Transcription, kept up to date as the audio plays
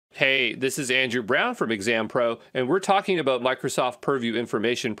Hey, this is Andrew Brown from Exam Pro, and we're talking about Microsoft Purview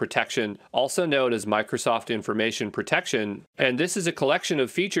Information Protection, also known as Microsoft Information Protection. And this is a collection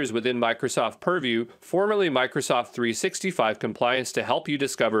of features within Microsoft Purview, formerly Microsoft 365 compliance, to help you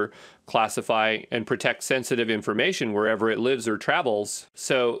discover, classify, and protect sensitive information wherever it lives or travels.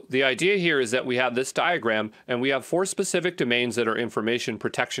 So the idea here is that we have this diagram, and we have 4 specific domains that are information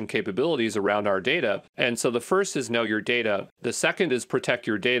protection capabilities around our data. And so the first is know your data. The second is protect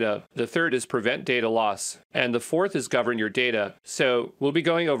your data. The third is prevent data loss. And the fourth is govern your data. So we'll be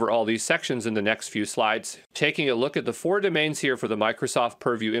going over all these sections in the next few slides. Taking a look at the 4 domains here for the Microsoft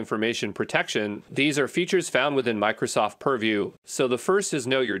Purview Information Protection, these are features found within Microsoft Purview. So the first is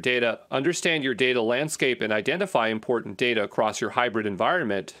know your data. Understand your data landscape and identify important data across your hybrid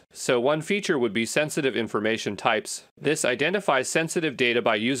environment. So one feature would be sensitive information types. This identifies sensitive data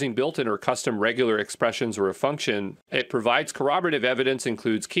by using built-in or custom regular expressions or a function. It provides corroborative evidence,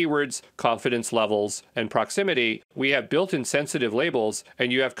 includes keywords, confidence levels, and proximity. We have built-in sensitive labels,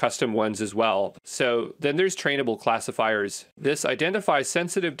 and you have custom ones as well. So then there's trainable classifiers. This identifies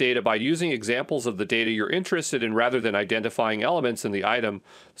sensitive data by using examples of the data you're interested in rather than identifying elements in the item,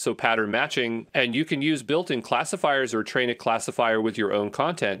 so pattern matching, and you can use built-in classifiers or train a classifier with your own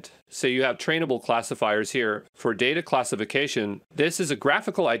content. So you have trainable classifiers here. For data classification, this is a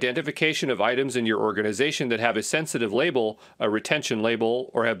graphical identification of items in your organization that have a sensitive label, a retention label,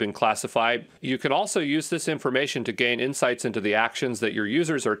 or have been classified. You can also use this information to gain insights into the actions that your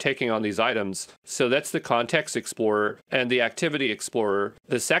users are taking on these items. So that's the Context Explorer and the Activity Explorer.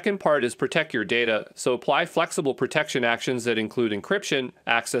 The second part is protect your data. So apply flexible protection actions that include encryption,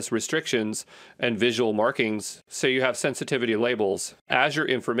 access restrictions, and visual markings. So you have sensitivity labels. Azure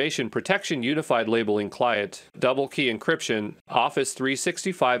Information Protection Unified Labeling Client, Double Key Encryption, Office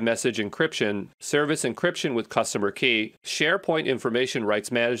 365 Message Encryption, Service Encryption with Customer Key, SharePoint Information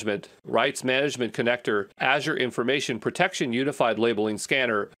Rights Management Connector, Azure Information Protection Unified Labeling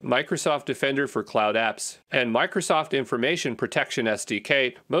Scanner, Microsoft Defender for Cloud Apps, and Microsoft Information Protection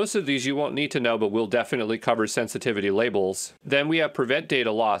SDK. Most of these you won't need to know, but we'll definitely cover sensitivity labels. Then we have prevent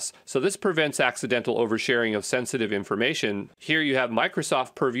data loss. So this prevents accidental oversharing of sensitive information. Here you have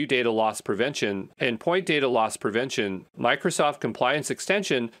Microsoft Purview Data Loss Prevention, Endpoint Data Loss Prevention, Microsoft Compliance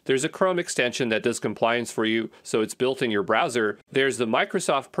Extension. There's a Chrome extension that does compliance for you, so it's built in your browser. There's the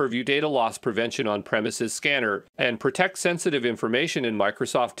Microsoft Purview Data Loss Prevention on-premises scanner, and protect sensitive information in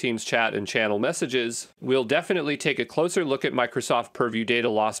Microsoft Teams chat and channel messages. We'll definitely take a closer look at Microsoft Purview Data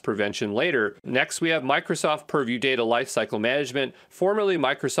Loss Prevention later. Next, we have Microsoft Purview Data Lifecycle Management, formerly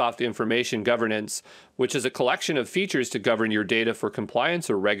Microsoft Information Governance, which is a collection of features to govern your data for compliance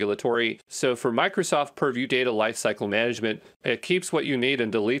or regulatory. So for Microsoft Purview Data Lifecycle Management, it keeps what you need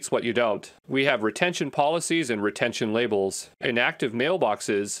and deletes what you don't. We have retention policies and retention labels, inactive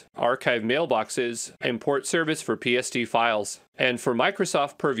mailboxes, archive mailboxes, import service for PSD files. And for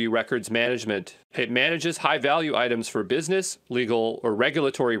Microsoft Purview Records Management, it manages high-value items for business, legal, or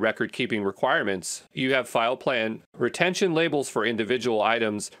regulatory record-keeping requirements. You have file plan, retention labels for individual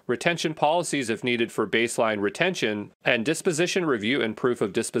items, retention policies if needed for baseline retention, and disposition review and proof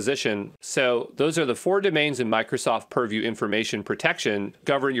of disposition. So those are the 4 domains in Microsoft Purview Information Protection.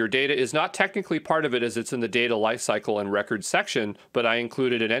 Govern your data is not technically part of it as it's in the data lifecycle and records section, but I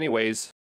included it anyways.